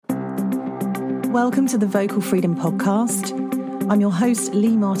Welcome to the Vocal Freedom Podcast. I'm your host,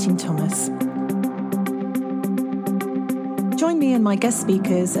 Lee Martin Thomas. Join me and my guest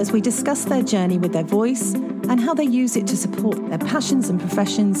speakers as we discuss their journey with their voice and how they use it to support their passions and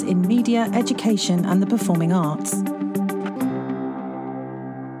professions in media, education, and the performing arts.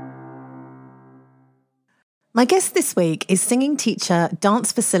 My guest this week is singing teacher,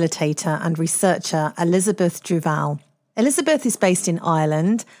 dance facilitator, and researcher Elizabeth Duval. Elizabeth is based in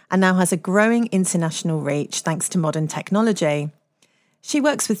Ireland and now has a growing international reach thanks to modern technology. She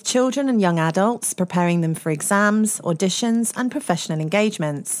works with children and young adults, preparing them for exams, auditions, and professional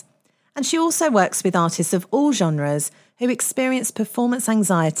engagements. And she also works with artists of all genres who experience performance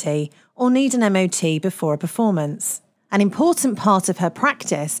anxiety or need an MOT before a performance. An important part of her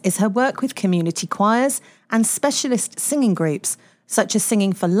practice is her work with community choirs and specialist singing groups, such as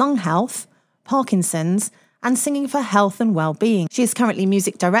singing for lung health, Parkinson's, and singing for health and well-being. She is currently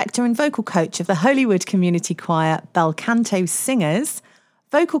music director and vocal coach of the Holywood Community Choir Bel Canto Singers,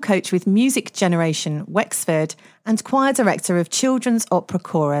 vocal coach with Music Generation Wexford, and choir director of Children's Opera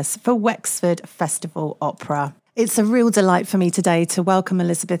Chorus for Wexford Festival Opera. It's a real delight for me today to welcome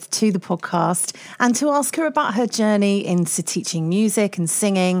Elizabeth to the podcast and to ask her about her journey into teaching music and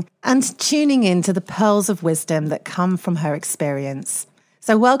singing and tuning into the pearls of wisdom that come from her experience.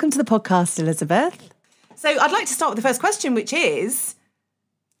 So welcome to the podcast, Elizabeth. So I'd like to start with the first question, which is,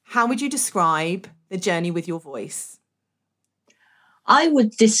 how would you describe the journey with your voice? I would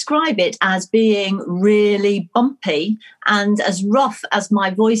describe it as being really bumpy and as rough as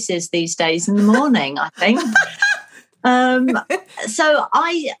my voice is these days in the morning, I think.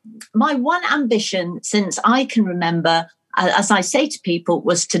 My one ambition since I can remember, as I say to people,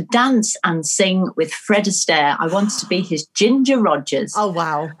 was to dance and sing with Fred Astaire. I wanted to be his Ginger Rogers. Oh,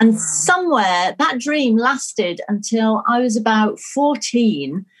 wow. And somewhere that dream lasted until I was about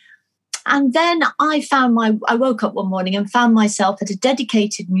 14. And then I woke up one morning and found myself at a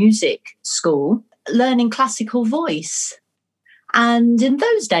dedicated music school learning classical voice. And in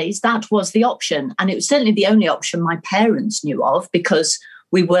those days, that was the option. And it was certainly the only option my parents knew of because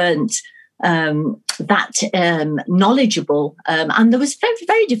we weren't knowledgeable. And there was very,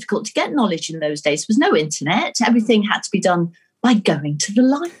 very difficult to get knowledge in those days. There was no internet. Everything had to be done by going to the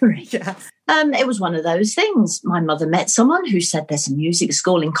library. Yes. It was one of those things. My mother met someone who said there's a music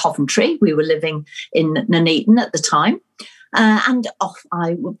school in Coventry. We were living in Nuneaton at the time. And off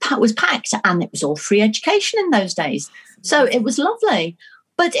I was packed, and it was all free education in those days. So it was lovely.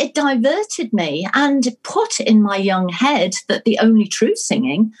 But it diverted me and put in my young head that the only true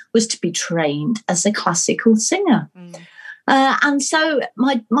singing was to be trained as a classical singer. And so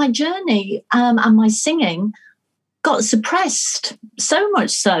my journey and my singing got suppressed, so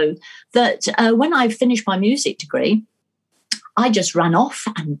much so that when I finished my music degree, I just ran off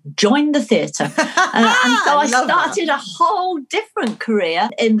and joined the theatre. And so I started a whole different career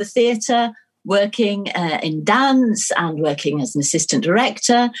in the theatre, working in dance and working as an assistant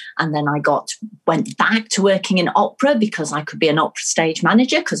director. And then I went back to working in opera because I could be an opera stage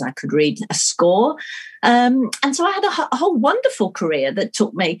manager because I could read a score. And so I had a whole wonderful career that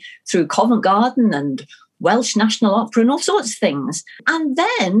took me through Covent Garden and Welsh National Opera and all sorts of things. And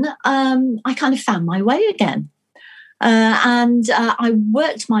then I kind of found my way again. And I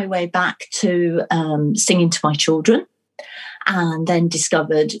worked my way back to singing to my children, and then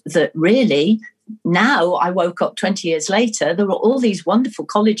discovered that really now I woke up 20 years later, there were all these wonderful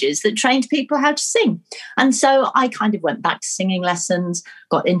colleges that trained people how to sing. And so I kind of went back to singing lessons,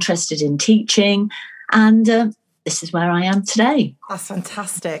 got interested in teaching, and this is where I am today. That's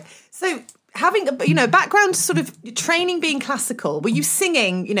fantastic. So having a background sort of training being classical, were you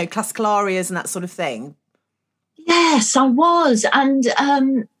singing, classical arias and that sort of thing? Yes, I was. And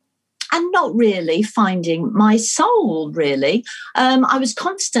not really finding my soul, really. I was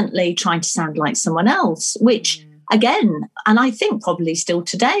constantly trying to sound like someone else, which, again, and I think probably still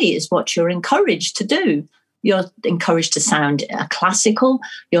today, is what you're encouraged to do. You're encouraged to sound classical.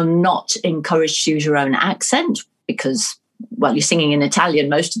 You're not encouraged to use your own accent because, well, you're singing in Italian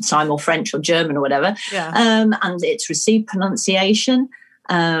most of the time or French or German or whatever. Yeah. And it's received pronunciation.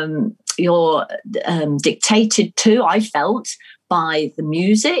 You're dictated to, I felt, by the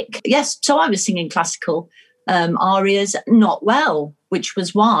music. Yes, so I was singing classical arias not well, which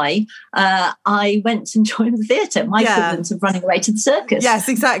was why I went and joined the theatre, my equivalent of running away to the circus. Yes,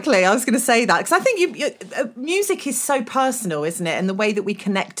 exactly. I was going to say that because I think music is so personal, isn't it? And the way that we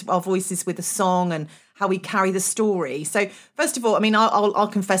connect our voices with a song and how we carry the story. So first of all, I mean, I'll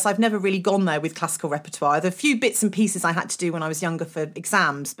confess I've never really gone there with classical repertoire. There are a few bits and pieces I had to do when I was younger for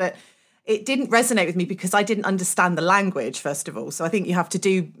exams, but it didn't resonate with me because I didn't understand the language, first of all. So I think you have to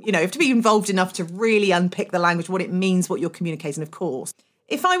you have to be involved enough to really unpick the language, what it means, what you're communicating, of course.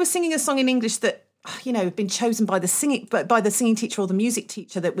 If I was singing a song in English that, had been chosen by the singing teacher or the music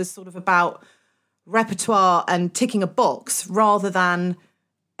teacher that was sort of about repertoire and ticking a box rather than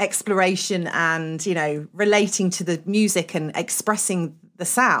exploration and, relating to the music and expressing the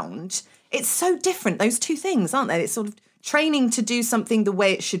sound, it's so different, those two things, aren't they? It's sort of training to do something the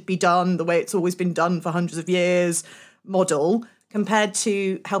way it should be done, the way it's always been done for hundreds of years, model, compared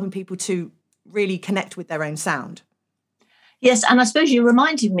to helping people to really connect with their own sound. Yes, and I suppose you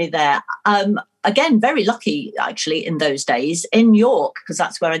reminded me there. Again, very lucky, actually, in those days in York, because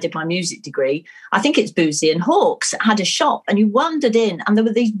that's where I did my music degree. I think it's Boozy and Hawkes had a shop, and you wandered in, and there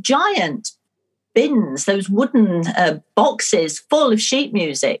were these giant bins, those wooden boxes full of sheet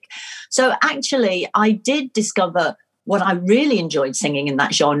music. So actually, I did discover what I really enjoyed singing in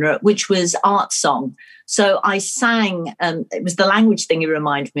that genre, which was art song. So I sang, it was the language thing you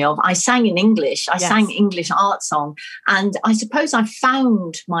reminded me of. I sang in English. I sang English art song. And I suppose I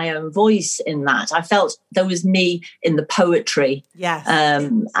found my own voice in that. I felt there was me in the poetry. Yes.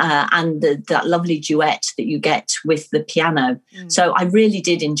 And that lovely duet that you get with the piano. So I really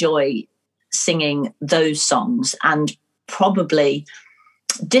did enjoy singing those songs, and probably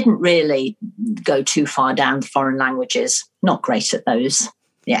didn't really go too far down foreign languages. Not great at those.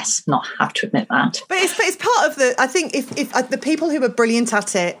 Yes, have to admit that. But it's part of I think if the people who are brilliant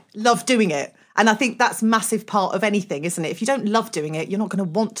at it love doing it. And I think that's massive part of anything, isn't it? If you don't love doing it, you're not going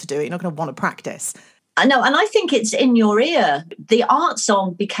to want to do it. You're not going to want to practice. I know. And I think it's in your ear. The art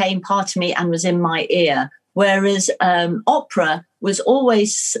song became part of me and was in my ear. Whereas opera was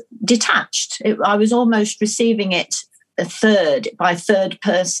always detached. I was almost receiving it by third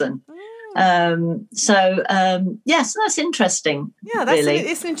person. Yes, that's interesting. Yeah,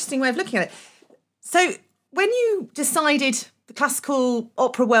 it's an interesting way of looking at it. So when you decided the classical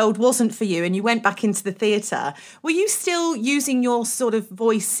opera world wasn't for you and you went back into the theatre, were you still using your sort of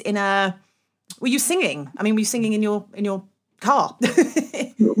voice were you singing? I mean, were you singing in your car?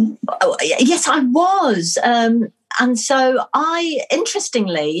 Yes, I was. And so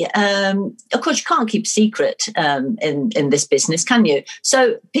interestingly, of course, you can't keep secret in this business, can you?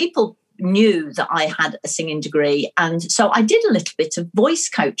 So people knew that I had a singing degree. And so I did a little bit of voice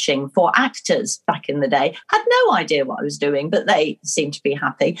coaching for actors back in the day. Had no idea what I was doing, but they seemed to be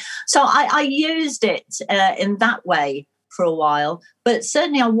happy. So I used it in that way for a while. But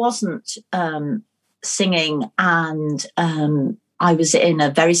certainly I wasn't singing, and I was in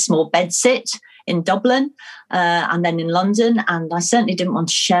a very small bedsit in Dublin and then in London, and I certainly didn't want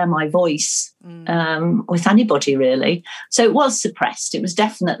to share my voice with anybody, really. So it was suppressed. It was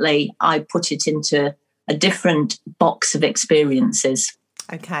definitely, I put it into a different box of experiences.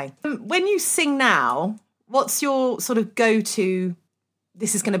 Okay. When you sing now, what's your sort of go-to,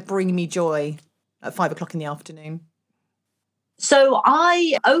 this is going to bring me joy at 5:00 in the afternoon? So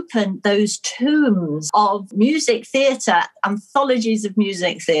I opened those tombs of music theatre, anthologies of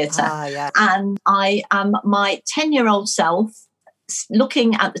music theatre. And I am my 10-year-old self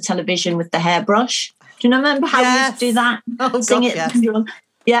looking at the television with the hairbrush. Do you remember how we used to do that? Oh, Sing God, it. yes.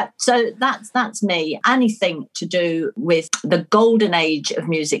 Yeah, so that's me. Anything to do with the golden age of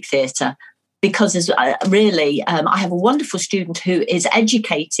music theatre, because I have a wonderful student who is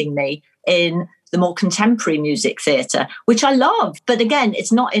educating me in the more contemporary music theatre, which I love. But again,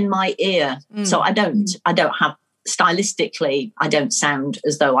 it's not in my ear. So I don't have, stylistically, I don't sound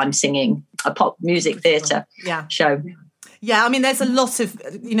as though I'm singing a pop music theatre show. Yeah, I mean, there's a lot of,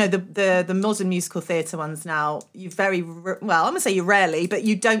 the modern musical theatre ones now. You I'm going to say you rarely, but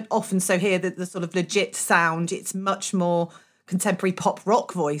you don't often hear the sort of legit sound. It's much more contemporary pop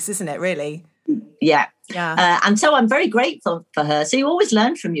rock voice, isn't it, really? Yeah. And so I'm very grateful for her. So you always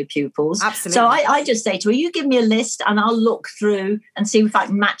learn from your pupils. Absolutely. So I just say to her, you give me a list and I'll look through and see if I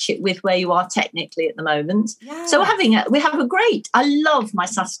can match it with where you are technically at the moment. Yeah. So we have a great, I love my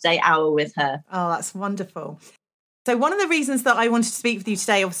Saturday hour with her. Oh, that's wonderful. So one of the reasons that I wanted to speak with you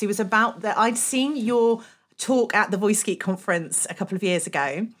today, obviously, was about that I'd seen your talk at the Voice Geek conference a couple of years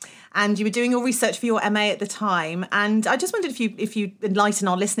ago, and you were doing your research for your MA at the time. And I just wondered if you enlighten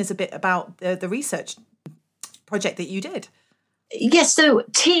our listeners a bit about the research project that you did. Yes, so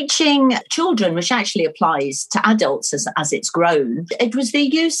teaching children, which actually applies to adults as it's grown, it was the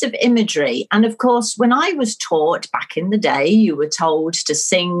use of imagery. And of course, when I was taught back in the day, you were told to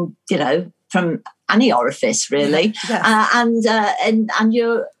sing, from any orifice, really. Yes.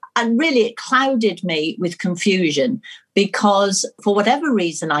 And really it clouded me with confusion, because for whatever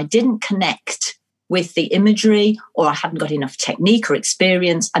reason, I didn't connect with the imagery, or I hadn't got enough technique or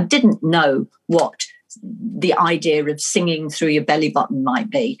experience. I didn't know what the idea of singing through your belly button might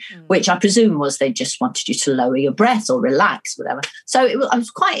be, which I presume was they just wanted you to lower your breath or relax, whatever. So I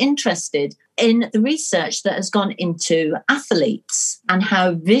was quite interested in the research that has gone into athletes and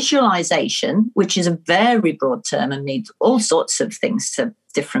how visualization, which is a very broad term and means all sorts of things to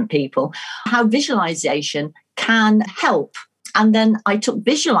different people, how visualization can help. And then I took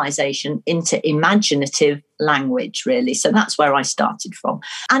visualization into imaginative language, really. So that's where I started from.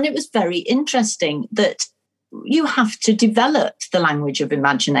 And it was very interesting that you have to develop the language of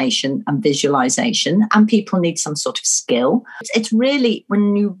imagination and visualization, and people need some sort of skill. It's really,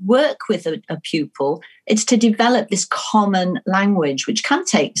 when you work with a pupil, it's to develop this common language, which can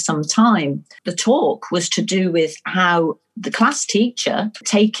take some time. The talk was to do with how the class teacher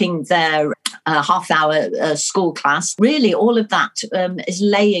taking their half-hour school class, really all of that is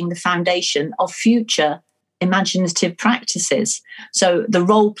laying the foundation of future imaginative practices. So the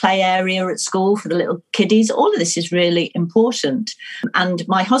role play area at school for the little kiddies, all of this is really important. And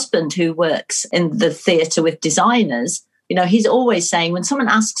my husband, who works in the theatre with designers, he's always saying when someone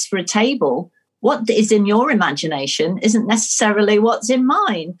asks for a table, what is in your imagination isn't necessarily what's in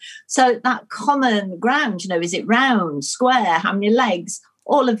mine. So that common ground, is it round, square, how many legs,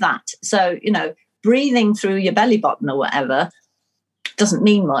 all of that. So, breathing through your belly button or whatever doesn't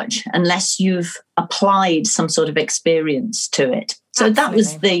mean much unless you've applied some sort of experience to it. So Absolutely. That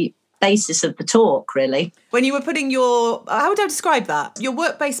was the basis of the talk, really. When you were putting how would I describe that? Your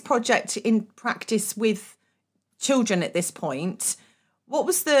work-based project in practice with children at this point, what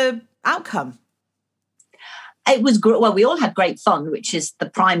was the outcome? It was great. Well, we all had great fun, which is the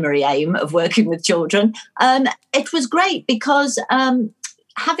primary aim of working with children. It was great because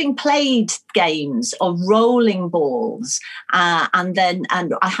having played games of rolling balls, and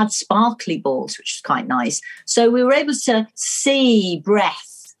I had sparkly balls, which was quite nice. So we were able to see breath.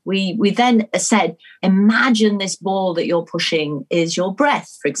 We then said, imagine this ball that you're pushing is your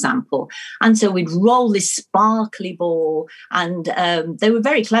breath, for example. And so we'd roll this sparkly ball, and they were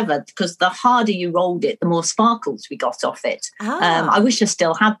very clever because the harder you rolled it, the more sparkles we got off it. I wish I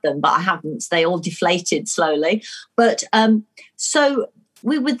still had them, but I haven't. They all deflated slowly. But so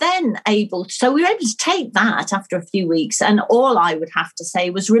we were then able to take that after a few weeks, and all I would have to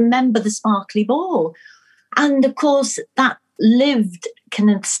say was, remember the sparkly ball. And of course, that lived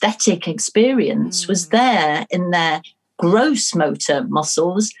kinesthetic experience was there in their gross motor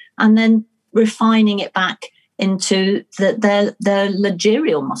muscles, and then refining it back into their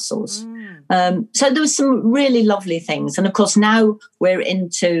laryngeal muscles. So there was some really lovely things. And of course, now we're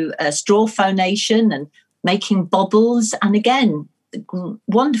into straw phonation and making bubbles. And again,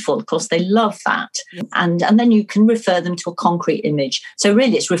 wonderful. Of course, they love that. And then you can refer them to a concrete image. So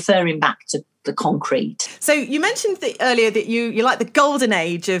really, it's referring back to the concrete. So you mentioned earlier that you like the golden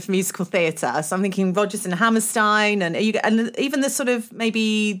age of musical theatre. So I'm thinking Rodgers and Hammerstein, and even the sort of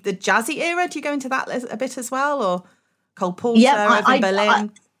maybe the jazzy era. Do you go into that a bit as well, or Cole Porter over in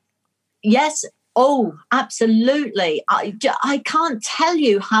Berlin? Yes. Oh, absolutely. I can't tell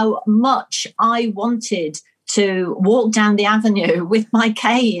you how much I wanted to walk down the avenue with my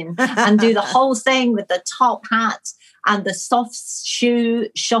cane and do the whole thing with the top hat and the soft shoe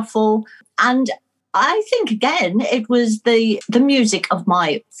shuffle. And I think, again, it was the music of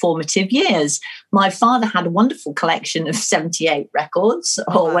my formative years. My father had a wonderful collection of 78 records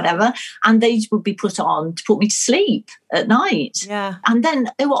or whatever, and these would be put on to put me to sleep at night. Yeah. And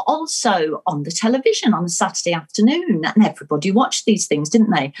then they were also on the television on a Saturday afternoon, and everybody watched these things,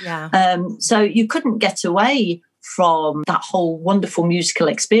 didn't they? Yeah. So you couldn't get away from that whole wonderful musical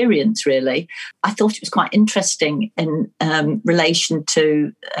experience, really. I thought it was quite interesting in relation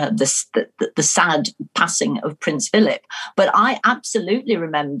to the sad passing of Prince Philip. But I absolutely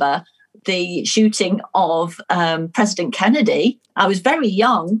remember the shooting of President Kennedy. I was very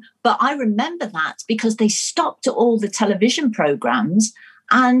young, but I remember that because they stopped all the television programs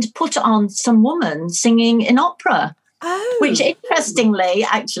and put on some woman singing in opera. Oh. Which, interestingly,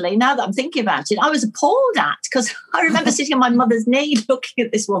 actually, now that I'm thinking about it, I was appalled at, because I remember sitting on my mother's knee looking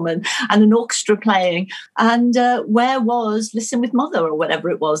at this woman and an orchestra playing, and where was Listen with Mother or whatever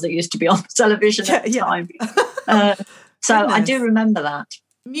it was that used to be on television at the time. So I do remember that.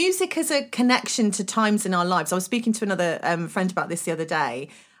 Music has a connection to times in our lives. I was speaking to another friend about this the other day,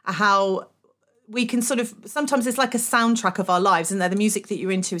 how we can sort of, sometimes it's like a soundtrack of our lives, and they're the music that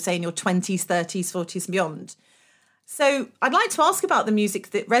you're into, say, in your 20s, 30s, 40s and beyond. So I'd like to ask about the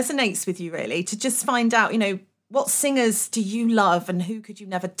music that resonates with you, really, to just find out, what singers do you love and who could you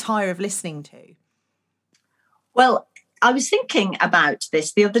never tire of listening to? Well, I was thinking about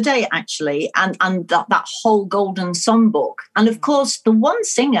this the other day, actually, and that whole Golden Songbook. And of course, the one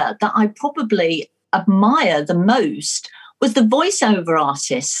singer that I probably admire the most was the voiceover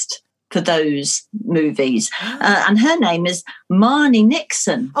artist for those movies. And her name is Marni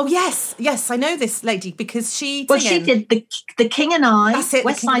Nixon. Oh, yes. Yes, I know this lady because she did the King and I,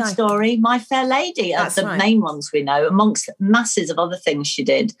 West Side Story, My Fair Lady, are the main ones we know, amongst masses of other things she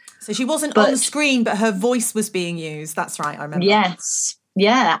did. So she wasn't on screen, but her voice was being used. That's right, I remember. Yes.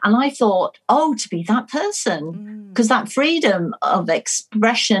 Yeah. And I thought, to be that person, because that freedom of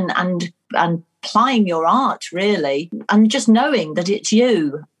expression and applying your art, really, and just knowing that it's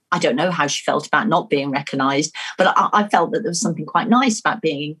you. I don't know how she felt about not being recognised, but I felt that there was something quite nice about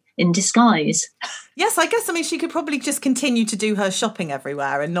being in disguise. Yes, I guess, she could probably just continue to do her shopping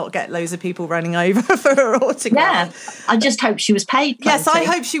everywhere and not get loads of people running over for her autograph. Yeah, I just hope she was paid plenty. Yes, I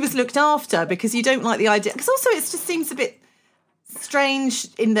hope she was looked after, because you don't like the idea. Because also it just seems a bit strange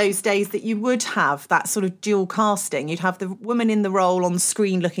in those days that you would have that sort of dual casting. You'd have the woman in the role on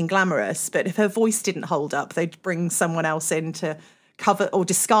screen looking glamorous, but if her voice didn't hold up, they'd bring someone else in to cover or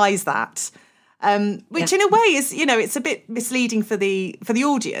disguise that, which in a way is, it's a bit misleading for the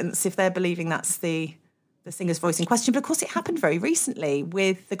audience if they're believing that's the singer's voice in question. But of course, it happened very recently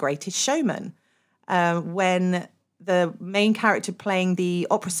with The Greatest Showman, when the main character playing the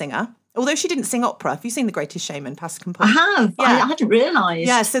opera singer, although she didn't sing opera. Have you seen The Greatest Showman, past composer? I have. Yeah. I hadn't realised.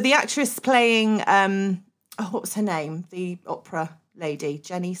 Yeah. So the actress playing, what was her name? The opera lady,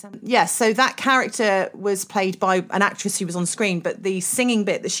 Jenny. Yes, so that character was played by an actress who was on screen, but the singing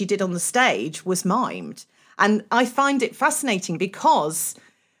bit that she did on the stage was mimed. And I find it fascinating because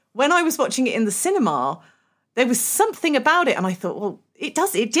when I was watching it in the cinema, there was something about it, and I thought, well,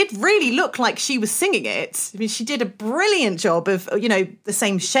 it did really look like she was singing it. She did a brilliant job of, the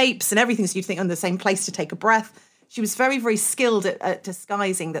same shapes and everything, so you'd think on the same place to take a breath. She was very, very skilled at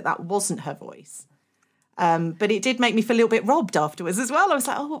disguising that wasn't her voice. But it did make me feel a little bit robbed afterwards as well. I was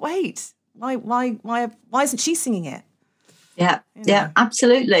like, oh, wait, why isn't she singing it? Yeah, yeah,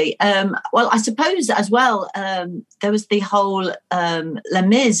 absolutely. Well, I suppose as well, there was the whole Les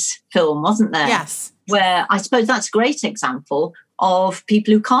Mis film, wasn't there? Yes. Where I suppose that's a great example of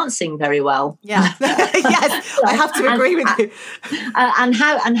people who can't sing very well. Yeah, yes, I have to agree with you. And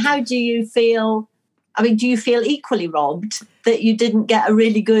how do you feel? Do you feel equally robbed that you didn't get a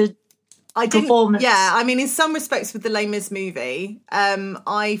really good performance? Yeah, in some respects with the Les Mis movie,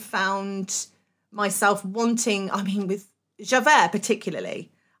 I found myself wanting, with Javert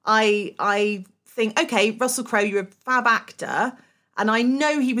particularly, I think, okay, Russell Crowe, you're a fab actor, and I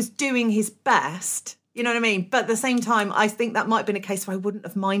know he was doing his best, you know what I mean? But at the same time, I think that might have been a case where I wouldn't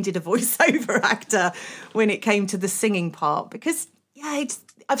have minded a voiceover actor when it came to the singing part, because,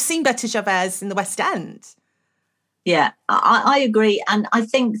 I've seen better Javerts in the West End. Yeah, I agree. And I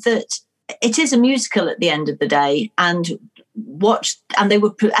think that it is a musical at the end of the day, and it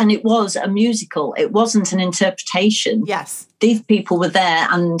was a musical. It wasn't an interpretation. Yes. These people were there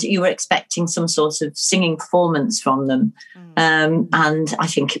and you were expecting some sort of singing performance from them. And I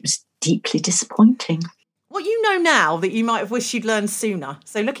think it was deeply disappointing. What you know now that you might have wished you'd learned sooner.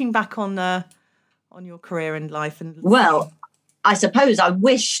 So looking back on your career and life and I suppose I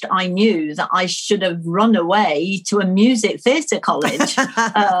wished I knew that I should have run away to a music theatre college.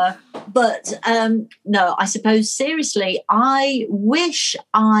 But no, I suppose seriously, I wish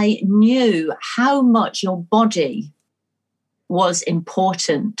I knew how much your body was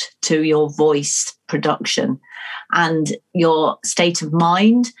important to your voice production and your state of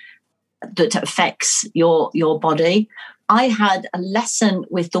mind that affects your body. I had a lesson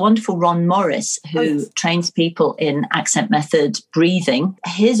with the wonderful Ron Morris, who trains people in accent method breathing.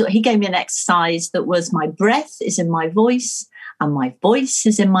 He gave me an exercise that was my breath is in my voice and my voice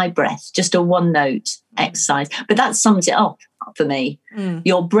is in my breath, just a one-note exercise. But that sums it up for me.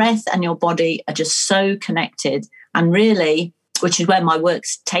 Your breath and your body are just so connected. And really, which is where my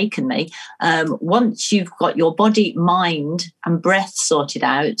work's taken me, once you've got your body, mind and breath sorted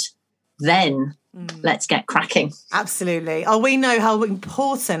out, then let's get cracking. Absolutely. Oh, we know how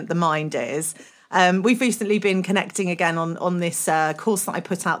important the mind is. We've recently been connecting again on this course that I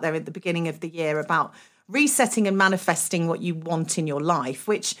put out there at the beginning of the year about resetting and manifesting what you want in your life,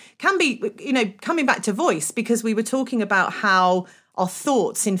 which can be, coming back to voice, because we were talking about how our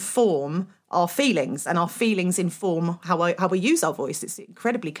thoughts inform our feelings and our feelings inform how we use our voice. It's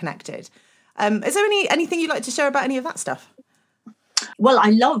incredibly connected. Is there anything you'd like to share about any of that stuff? Well,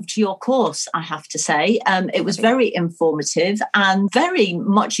 I loved your course, I have to say. It was very informative and very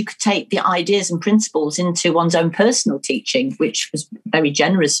much you could take the ideas and principles into one's own personal teaching, which was very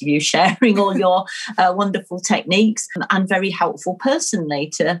generous of you sharing all your wonderful techniques and very helpful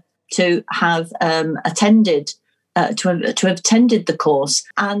personally to have attended to have attended the course.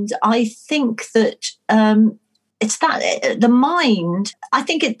 And I think that it's that the mind, I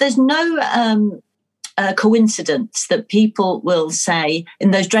think there's no coincidence that people will say in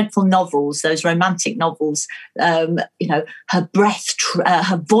those dreadful novels, those romantic novels, her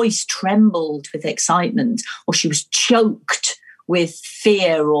her voice trembled with excitement, or she was choked with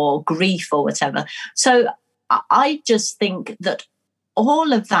fear or grief or whatever. So I just think that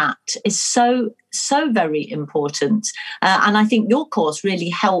all of that is so very important. And I think your course really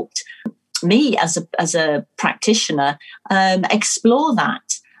helped me as a practitioner explore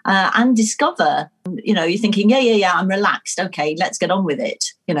that. And discover, you're thinking, yeah, I'm relaxed. Okay, let's get on with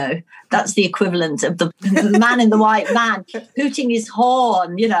it. That's the equivalent of the man in the white van hooting his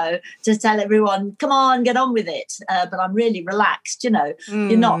horn, to tell everyone, come on, get on with it. But I'm really relaxed,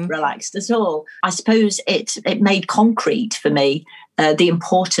 You're not relaxed at all. I suppose it made concrete for me the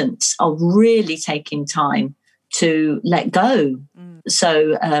importance of really taking time to let go.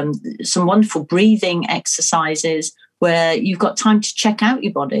 So some wonderful breathing exercises where you've got time to check out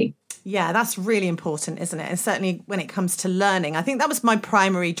your body. Yeah, that's really important, isn't it? And certainly when it comes to learning, I think that was my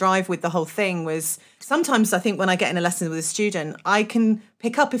primary drive with the whole thing was sometimes I think when I get in a lesson with a student, I can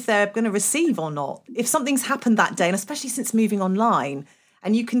pick up if they're going to receive or not. If something's happened that day, and especially since moving online,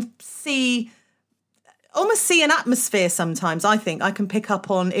 and you can almost see an atmosphere sometimes, I think I can pick up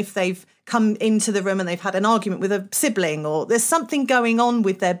on if they've come into the room and they've had an argument with a sibling or there's something going on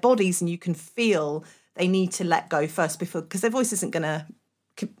with their bodies and you can feel they need to let go first because their voice isn't going to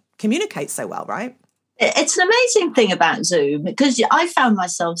communicate so well, right? It's an amazing thing about Zoom because I found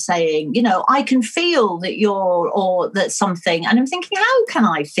myself saying, I can feel that or that something, and I'm thinking, how can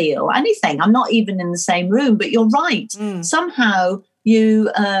I feel anything? I'm not even in the same room, but you're right. Somehow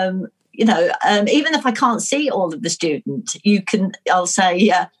you, even if I can't see all of the student, I'll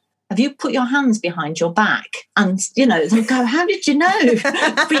say, have you put your hands behind your back? And, they'll go, how did you know?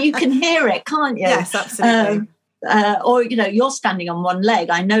 But you can hear it, can't you? Yes, absolutely. Or, you're standing on one leg.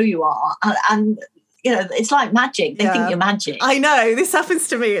 I know you are. And it's like magic. They think you're magic. I know. This happens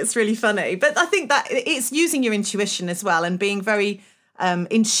to me. It's really funny. But I think that it's using your intuition as well and being very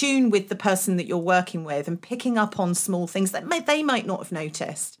in tune with the person that you're working with and picking up on small things that they might not have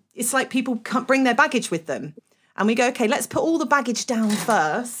noticed. It's like people can't bring their baggage with them. And we go, okay, let's put all the baggage down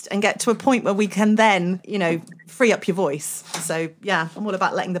first and get to a point where we can then, free up your voice. So, yeah, I'm all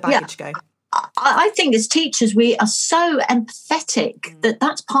about letting the baggage go. I think as teachers, we are so empathetic that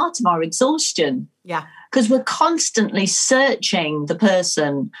that's part of our exhaustion. Yeah. Because we're constantly searching the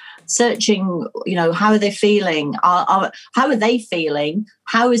person, searching, how are they feeling? How are they feeling?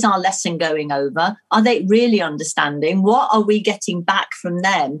 How is our lesson going over? Are they really understanding? What are we getting back from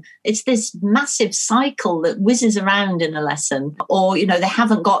them? It's this massive cycle that whizzes around in a lesson. Or, they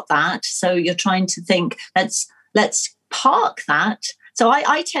haven't got that. So you're trying to think, let's park that. So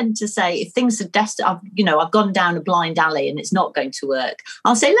I tend to say if things are I've gone down a blind alley and it's not going to work,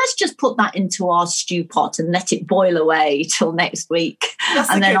 I'll say, let's just put that into our stew pot and let it boil away till next week.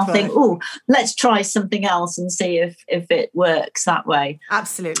 And then I'll think, let's try something else and see if it works that way.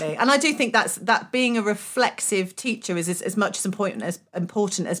 Absolutely. And I do think that being a reflexive teacher is as much as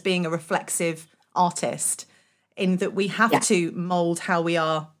important as being a reflexive artist, in that we have to mould how we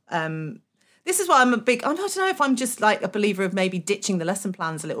are. This is why I don't know if I'm just like a believer of maybe ditching the lesson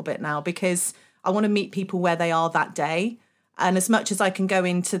plans a little bit now, because I want to meet people where they are that day. And as much as I can go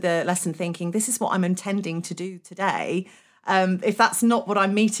into the lesson thinking, this is what I'm intending to do today, if that's not what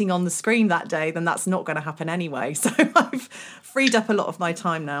I'm meeting on the screen that day, then that's not going to happen anyway. So I've freed up a lot of my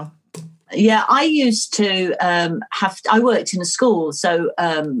time now. Yeah, I used to I worked in a school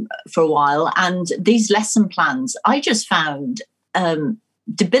for a while, and these lesson plans I just found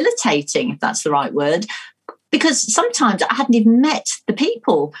debilitating, if that's the right word, because sometimes I hadn't even met the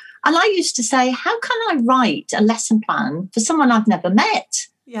people. And I used to say, how can I write a lesson plan for someone I've never met?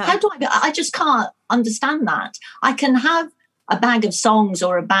 Yeah. How do I just can't understand that. I can have a bag of songs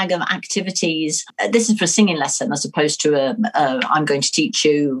or a bag of activities. This is for a singing lesson as opposed to I'm going to teach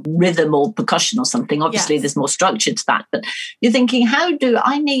you rhythm or percussion or something. Obviously, There's more structure to that. But you're thinking, how do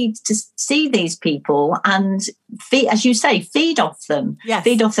I need to see these people and, as you say, feed off them,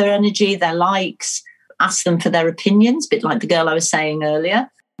 feed off their energy, their likes, ask them for their opinions, a bit like the girl I was saying earlier.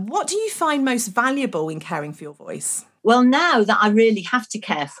 What do you find most valuable in caring for your voice? Well, now that I really have to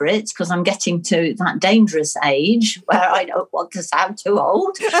care for it, because I'm getting to that dangerous age where I don't want to sound too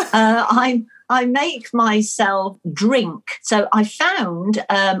old, I make myself drink. So I found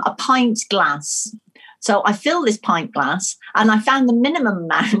a pint glass. So I fill this pint glass, and I found the minimum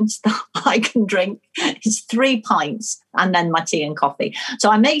amount that I can drink is 3 pints and then my tea and coffee.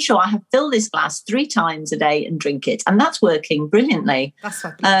 So I make sure I have filled this glass 3 times a day and drink it. And that's working brilliantly. That's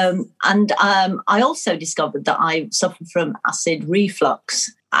fabulous. I also discovered that I suffer from acid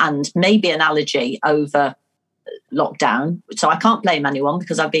reflux and maybe an allergy over lockdown. So I can't blame anyone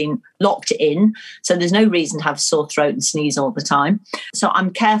because I've been locked in. So there's no reason to have sore throat and sneeze all the time. So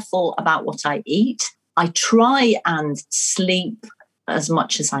I'm careful about what I eat. I try and sleep as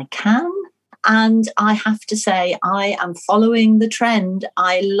much as I can. And I have to say, I am following the trend.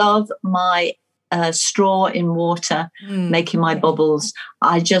 I love my straw in water, making my bubbles.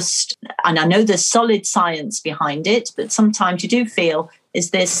 And I know there's solid science behind it, but sometimes you do feel,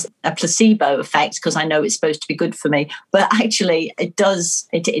 is this a placebo effect? Because I know it's supposed to be good for me. But actually, it does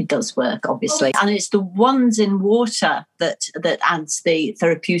work, obviously. And it's the ones in water that adds the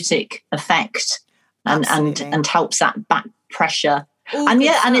therapeutic effect. And helps that back pressure. And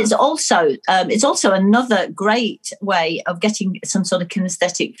it's also another great way of getting some sort of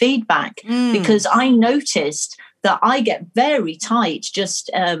kinesthetic feedback, because I noticed that I get very tight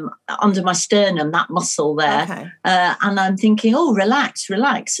just under my sternum, that muscle there. Okay. And I'm thinking, relax.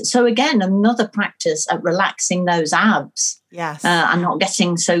 So again, another practice at relaxing those abs. Yes. And not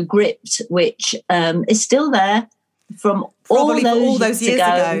getting so gripped, which is still there from probably all those years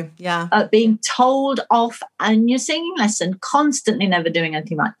ago. Yeah. Being told off and your singing lesson, constantly never doing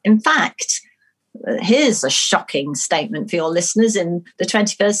anything like. In fact, here's a shocking statement for your listeners in the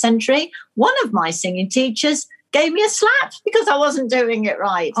 21st century. One of my singing teachers gave me a slap because I wasn't doing it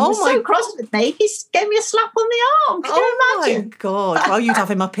right. He was so cross with me. He gave me a slap on the arm. Can you imagine? My God. Well, you'd have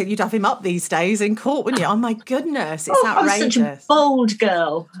him up these days in court, wouldn't you? Oh my goodness. It's outrageous. I'm such a bold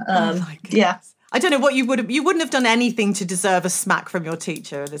girl. Oh my goodness. Yeah. I don't know what you wouldn't have done anything to deserve a smack from your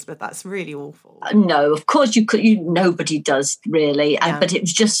teacher, Elizabeth. That's really awful. No, of course nobody does really. Yeah. But it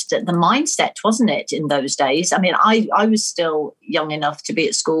was just the mindset, wasn't it, in those days? I mean, I was still young enough to be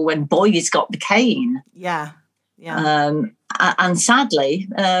at school when boys got the cane. Yeah. Yeah. And sadly,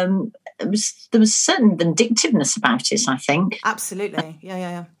 there was certain vindictiveness about it, I think. Absolutely.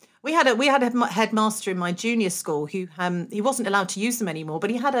 Yeah. We had a headmaster in my junior school who he wasn't allowed to use them anymore, but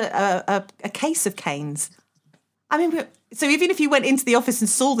he had a case of canes. I mean, so even if you went into the office and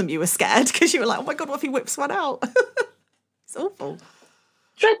saw them, you were scared because you were like, oh my God, what if he whips one out? It's awful.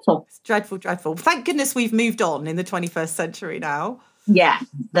 Dreadful. It's dreadful. Thank goodness we've moved on in the 21st century now. Yeah,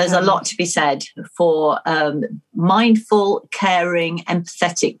 there's a lot to be said for mindful, caring,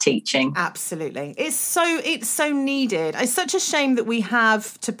 empathetic teaching. Absolutely. It's so needed. It's such a shame that we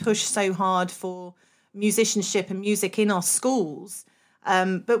have to push so hard for musicianship and music in our schools.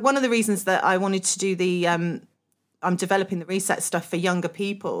 But one of the reasons that I wanted to do I'm developing the Reset stuff for younger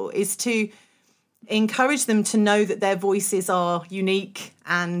people is to encourage them to know that their voices are unique.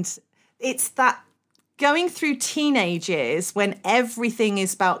 And it's that going through teenage years when everything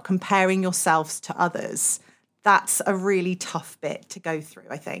is about comparing yourselves to others, that's a really tough bit to go through,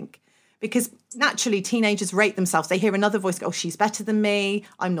 I think. Because naturally, teenagers rate themselves. They hear another voice go, oh, she's better than me,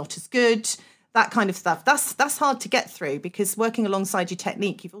 I'm not as good, that kind of stuff. That's hard to get through because working alongside your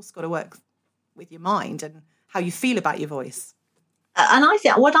technique, you've also got to work with your mind and how you feel about your voice. And I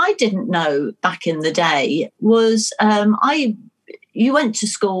think what I didn't know back in the day was you went to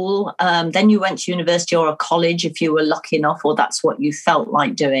school, then you went to university or a college if you were lucky enough, or that's what you felt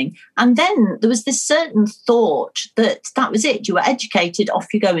like doing. And then there was this certain thought that was it. You were educated,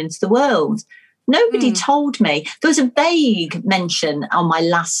 off you go into the world. Nobody told me. There was a vague mention on my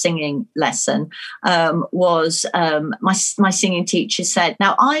last singing lesson was my singing teacher said,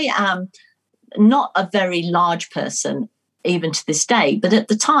 now I am not a very large person, even to this day, but at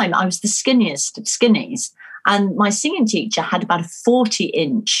the time I was the skinniest of skinnies. And my singing teacher had about a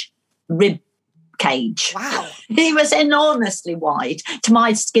 40-inch rib cage. Wow. He was enormously wide to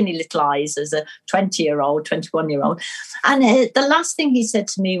my skinny little eyes as a 20-year-old, 21-year-old. And the last thing he said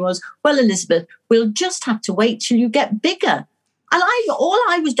to me was, well, Elizabeth, we'll just have to wait till you get bigger. And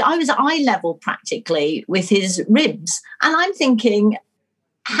I was eye level practically with his ribs. And I'm thinking,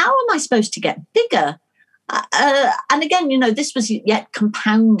 how am I supposed to get bigger? And again, this was yet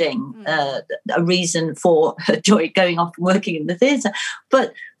compounding a reason for Joy going off and working in the theatre.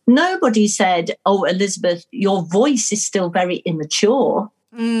 But nobody said, oh, Elizabeth, your voice is still very immature.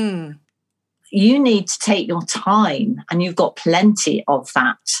 you need to take your time, and you've got plenty of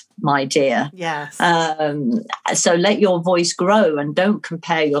that, my dear. Yes. So let your voice grow, and don't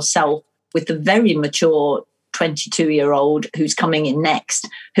compare yourself with the very mature 22-year-old who's coming in next,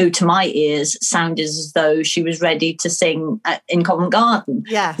 who to my ears sounded as though she was ready to sing in Covent Garden.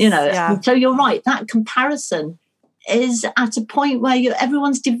 Yes. And so you're right, that comparison is at a point where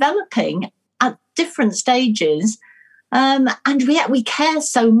everyone's developing at different stages. And yet we care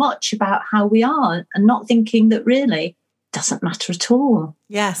so much about how we are, and not thinking that really doesn't matter at all.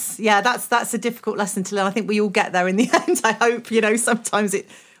 Yes. Yeah, that's a difficult lesson to learn. I think we all get there in the end. I hope, sometimes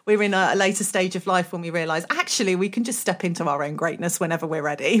we're in a later stage of life when we realise, actually, we can just step into our own greatness whenever we're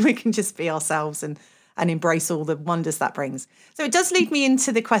ready. We can just be ourselves and embrace all the wonders that brings. So it does lead me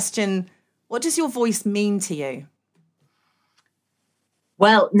into the question, what does your voice mean to you?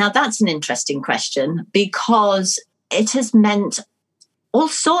 Well, now that's an interesting question, because it has meant all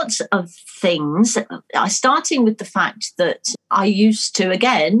sorts of things, starting with the fact that I used to,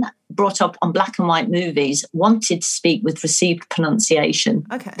 again, brought up on black and white movies, wanted to speak with received pronunciation.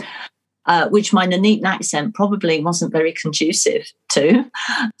 Okay. Which my Nuneaton accent probably wasn't very conducive to.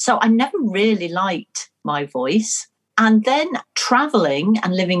 So I never really liked my voice. And then traveling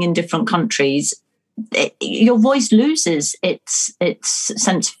and living in different countries, your voice loses its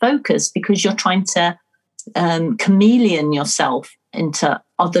sense of focus, because you're trying to chameleon yourself into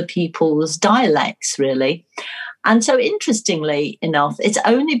other people's dialects, really. And so, interestingly enough, it's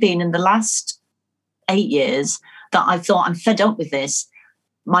only been in the last 8 years that I thought, I'm fed up with this.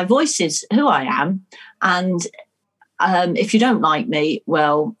 My voice is who I am. And if you don't like me,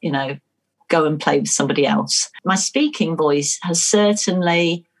 well, go and play with somebody else. My speaking voice has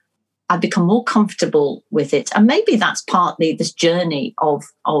certainly, I've become more comfortable with it. And maybe that's partly this journey of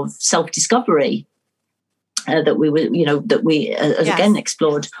self-discovery that we again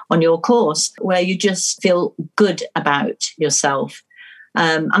explored on your course, where you just feel good about yourself.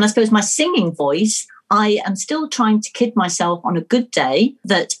 And I suppose my singing voice, I am still trying to kid myself on a good day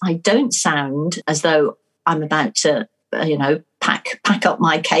that I don't sound as though I'm about to, pack up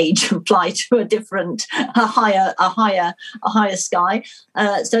my cage and fly to a higher sky.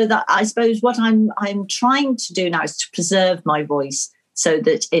 So that I suppose what I'm trying to do now is to preserve my voice, so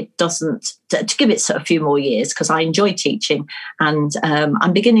that it doesn't, to give it a few more years, because I enjoy teaching, and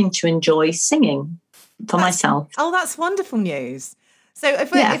I'm beginning to enjoy singing for myself. Oh, that's wonderful news. So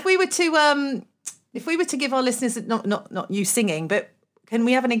if we were to give our listeners, not you singing, but can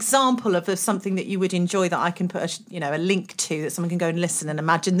we have an example of something that you would enjoy that I can put a link to, that someone can go and listen and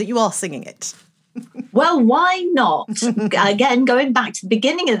imagine that you are singing it? Well, why not? Again, going back to the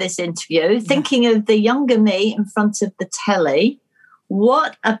beginning of this interview, thinking of the younger me in front of the telly.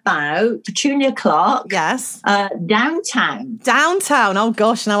 What about Petunia Clark? Yes. Downtown. Downtown. Oh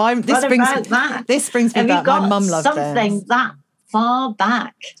gosh! Now this brings me back. My mum loved something that far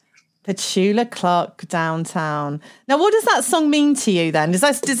back. Petula Clark, Downtown. Now, what does that song mean to you then?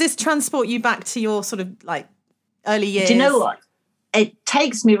 Does this transport you back to your sort of like early years? Do you know what? It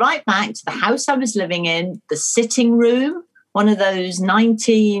takes me right back to the house I was living in, the sitting room, one of those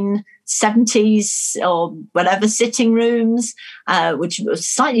 1970s or whatever sitting rooms, which was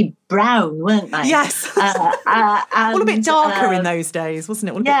slightly brown, weren't they? Yes. All a bit darker in those days, wasn't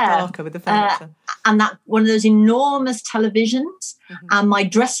it? All a bit darker with the furniture. And that one of those enormous televisions, and my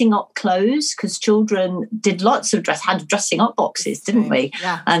dressing up clothes, because children did lots of had dressing up boxes, didn't we?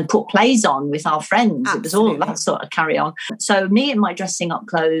 Yeah. And put plays on with our friends. Absolutely. It was all that sort of carry on. So me in my dressing up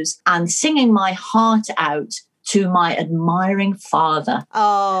clothes and singing my heart out to my admiring father.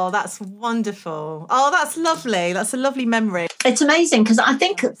 Oh, that's wonderful. Oh, that's lovely. That's a lovely memory. It's amazing, because I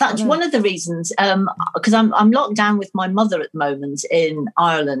think that's one of the reasons, because I'm locked down with my mother at the moment in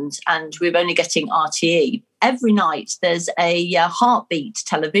Ireland, and we're only getting RTE. Every night there's a Heartbeat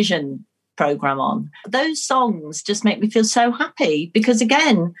television programme on. Those songs just make me feel so happy, because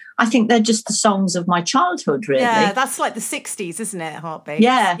again, I think they're just the songs of my childhood, really. Yeah, that's like the 60s, isn't it, Heartbeat?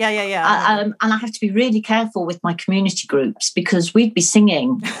 Yeah. And I have to be really careful with my community groups, because we'd be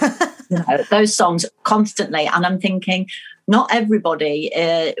singing those songs constantly, and I'm thinking, not everybody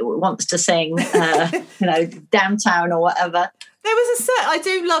wants to sing, Downtown or whatever. There was I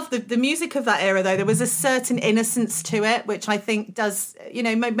do love the music of that era, though. There was a certain innocence to it, which I think does,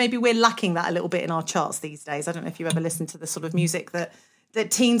 maybe we're lacking that a little bit in our charts these days. I don't know if you ever listen to the sort of music that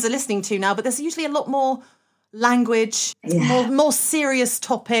teens are listening to now, but there's usually a lot more language, more serious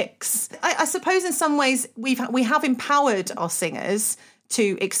topics. I suppose in some ways we have empowered our singers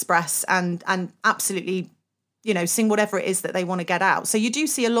to express and absolutely, sing whatever it is that they want to get out. So you do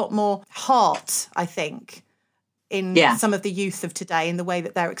see a lot more heart, I think, in some of the youth of today, in the way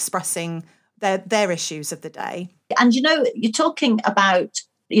that they're expressing their issues of the day. And, you're talking about,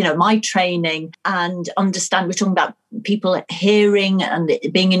 my training and we're talking about people hearing and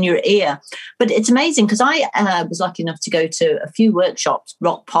it being in your ear. But it's amazing because I was lucky enough to go to a few workshops,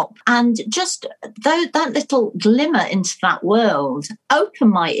 rock pop, and just that little glimmer into that world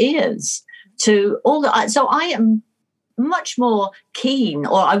opened my ears to all that. So I am much more keen,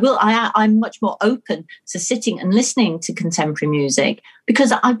 I'm much more open to sitting and listening to contemporary music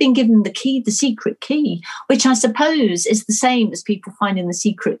because I've been given the secret key, which I suppose is the same as people finding the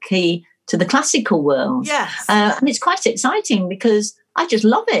secret key to the classical world. Yes. And it's quite exciting because I just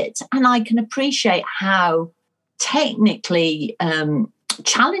love it. And I can appreciate how technically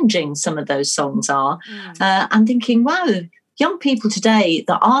challenging some of those songs are. And thinking, wow, young people today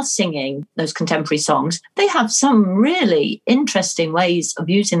that are singing those contemporary songs, they have some really interesting ways of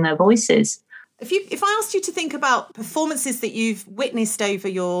using their voices. If I asked you to think about performances that you've witnessed over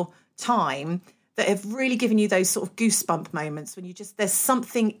your time that have really given you those sort of goosebump moments when there's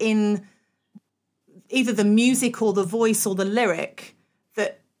something in either the music or the voice or the lyric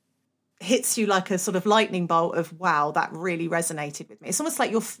that hits you like a sort of lightning bolt of, wow, that really resonated with me. It's almost like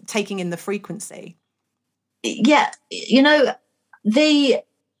you're taking in the frequency. Yeah,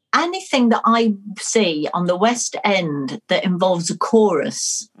 anything that I see on the West End that involves a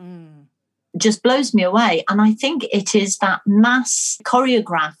chorus just blows me away. And I think it is that mass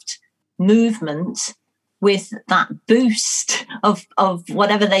choreographed movement with that boost of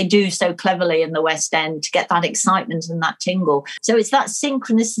whatever they do so cleverly in the West End to get that excitement and that tingle. So it's that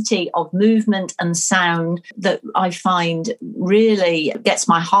synchronicity of movement and sound that I find really gets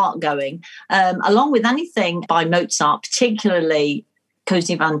my heart going, along with anything by Mozart, particularly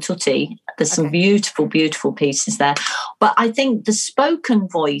Così fan tutti. There's some beautiful, beautiful pieces there. But I think the spoken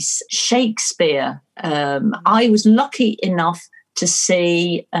voice, Shakespeare, I was lucky enough to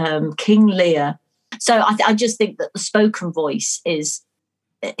see King Lear. So I just think that the spoken voice is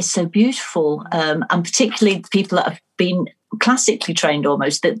so beautiful, and particularly the people that have been classically trained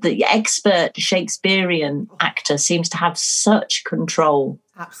almost, that the expert Shakespearean actor seems to have such control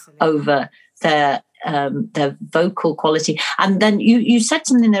over their vocal quality. And then you said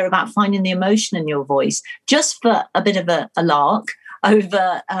something there about finding the emotion in your voice. Just for a bit of a lark,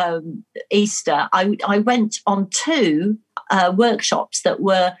 over Easter, I went on 2 workshops that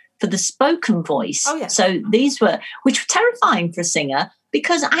were for the spoken voice. Oh, yeah. So which were terrifying for a singer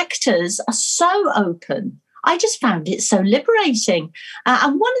because actors are so open. I just found it so liberating.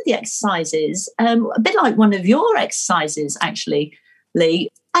 And one of the exercises, a bit like one of your exercises, actually, Lee,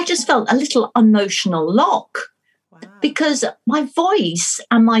 I just felt a little emotional lock. Wow. Because my voice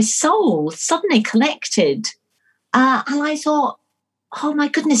and my soul suddenly connected. And I thought, oh my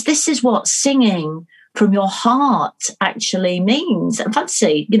goodness, this is what singing from your heart actually means. And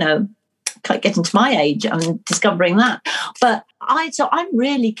fancy, getting to my age, I'm discovering that. But I'm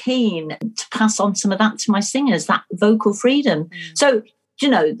really keen to pass on some of that to my singers, that vocal freedom. So,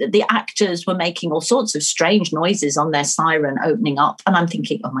 the actors were making all sorts of strange noises on their siren opening up. And I'm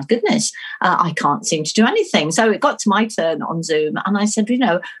thinking, oh my goodness, I can't seem to do anything. So it got to my turn on Zoom. And I said,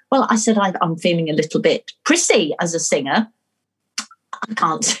 I'm feeling a little bit prissy as a singer. I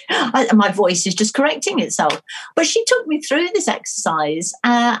can't, my voice is just correcting itself. But she took me through this exercise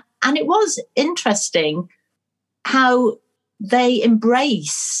and it was interesting how they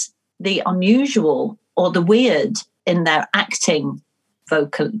embrace the unusual or the weird in their acting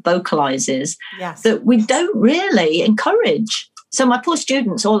vocalizes that we don't really encourage. So my poor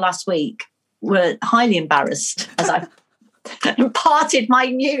students all last week were highly embarrassed as I imparted my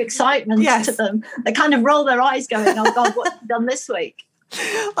new excitement to them. They kind of roll their eyes going, oh God, what have you done this week?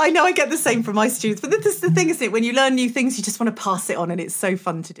 I know, I get the same from my students, but this is the thing, isn't it? When you learn new things, you just want to pass it on, and it's so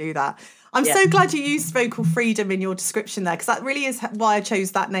fun to do that. I'm so glad you used vocal freedom in your description there, because that really is why I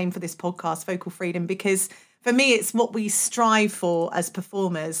chose that name for this podcast, vocal freedom, because for me, it's what we strive for as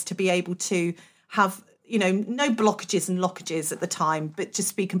performers, to be able to have, no blockages and lockages at the time, but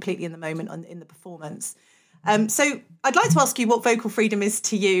just be completely in the moment in the performance. So I'd like to ask you what vocal freedom is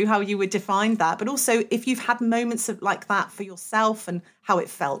to you, how you would define that, but also if you've had moments of like that for yourself and how it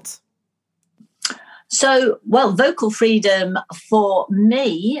felt. So, vocal freedom for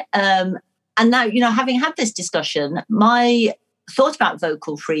me, and now, having had this discussion, my thought about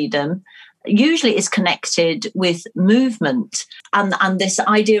vocal freedom usually is connected with movement and this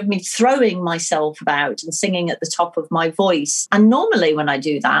idea of me throwing myself about and singing at the top of my voice. And normally when I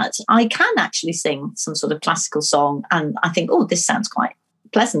do that, I can actually sing some sort of classical song and I think, oh, this sounds quite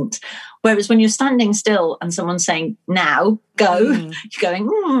pleasant. Whereas when you're standing still and someone's saying, now, go, you're going,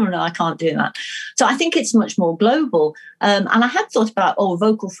 no, I can't do that. So I think it's much more global. And I had thought about,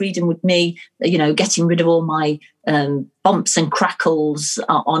 vocal freedom would mean, getting rid of all my bumps and crackles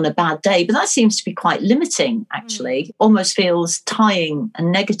on a bad day. But that seems to be quite limiting, actually. Almost feels tying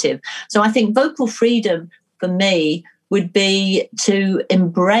and negative. So I think vocal freedom for me would be to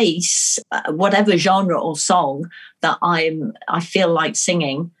embrace whatever genre or song that I feel like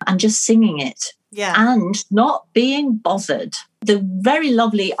singing, and just singing it. Yeah. And not being bothered. The very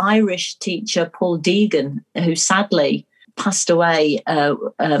lovely Irish teacher, Paul Deegan, who sadly passed away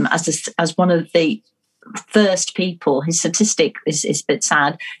as one of the first people, his statistic is a bit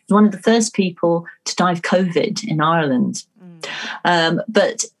sad, one of the first people to die of COVID in Ireland.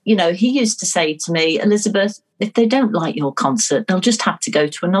 But, he used to say to me, Elizabeth, if they don't like your concert, they'll just have to go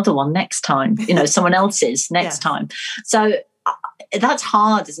to another one next time, someone else's next time. So that's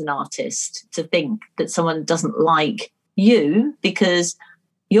hard as an artist, to think that someone doesn't like you, because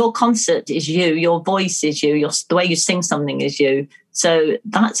your concert is you, your voice is you, the way you sing something is you. So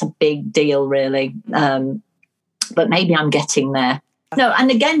that's a big deal, really. But maybe I'm getting there. No,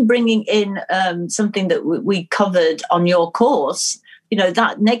 and again, bringing in something that we covered on your course,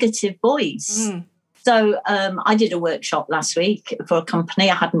 that negative voice. So I did a workshop last week for a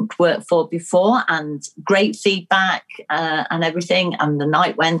company I hadn't worked for before, and great feedback and everything. And the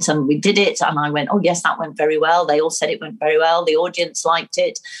night went and we did it. And I went, oh, yes, that went very well. They all said it went very well. The audience liked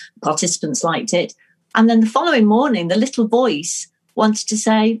it. Participants liked it. And then the following morning, the little voice wanted to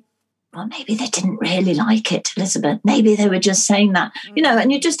say, well, maybe they didn't really like it, Elizabeth. Maybe they were just saying that,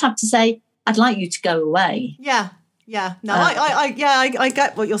 and you just have to say, I'd like you to go away. Yeah. Yeah, no, I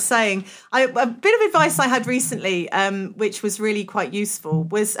get what you're saying. A bit of advice I had recently, which was really quite useful,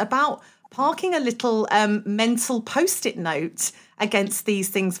 was about parking a little mental Post-it note against these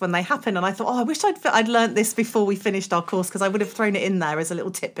things when they happen. And I thought, I wish I'd learnt this before we finished our course, because I would have thrown it in there as a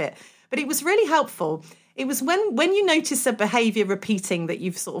little tidbit. But it was really helpful. It was when you notice a behaviour repeating that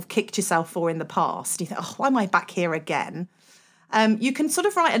you've sort of kicked yourself for in the past, you think, why am I back here again? You can sort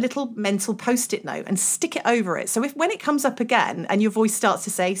of write a little mental Post-it note and stick it over it. So when it comes up again and your voice starts to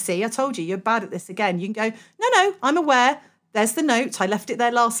say, see, I told you, you're bad at this again, you can go, no, I'm aware. There's the note. I left it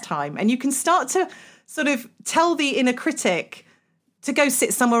there last time. And you can start to sort of tell the inner critic to go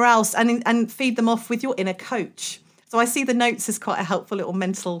sit somewhere else and feed them off with your inner coach. So I see the notes as quite a helpful little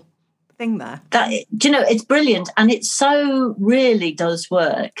mental thing there. It's brilliant. And it so really does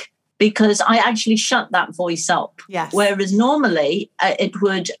work. Because I actually shut that voice up. Yes. Whereas normally it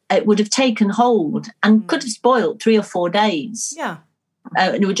would have taken hold and could have spoiled 3 or 4 days. Yeah.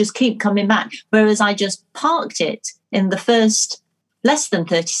 And it would just keep coming back. Whereas I just parked it in the first less than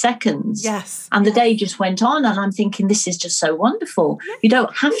 30 seconds. Yes. And the day just went on, and I'm thinking, this is just so wonderful. Yeah. You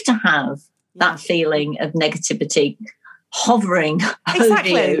don't have to have that feeling of negativity hovering over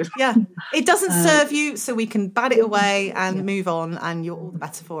you. Yeah, it doesn't serve you, so we can bat it away and move on, and you're all the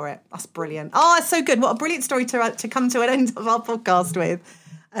better for it. That's brilliant. That's so good. What a brilliant story to come to an end of our podcast with.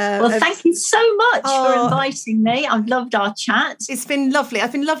 Well, thank you so much for inviting me. I've loved our chat. It's been lovely.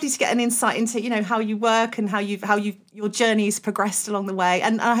 It's been lovely to get an insight into how you work and how your journey's progressed along the way,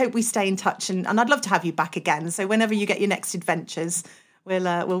 and I hope we stay in touch, and I'd love to have you back again. So whenever you get your next adventures,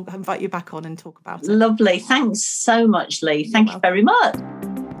 we'll invite you back on and talk about it. Lovely. Thanks so much, Lee. Thank you very much.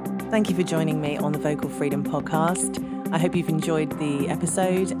 Thank you for joining me on the Vocal Freedom Podcast. I hope you've enjoyed the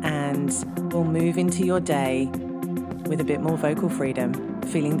episode, and we'll move into your day with a bit more vocal freedom,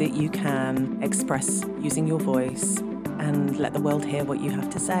 feeling that you can express using your voice and let the world hear what you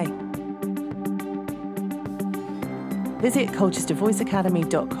have to say. Visit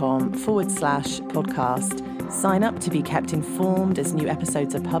colchestervoiceacademy.com/podcast. Sign up to be kept informed as new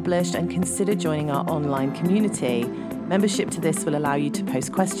episodes are published, and consider joining our online community. Membership to this will allow you to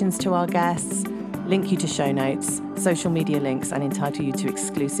post questions to our guests, link you to show notes, social media links, and entitle you to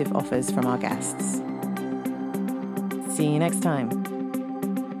exclusive offers from our guests. See you next time.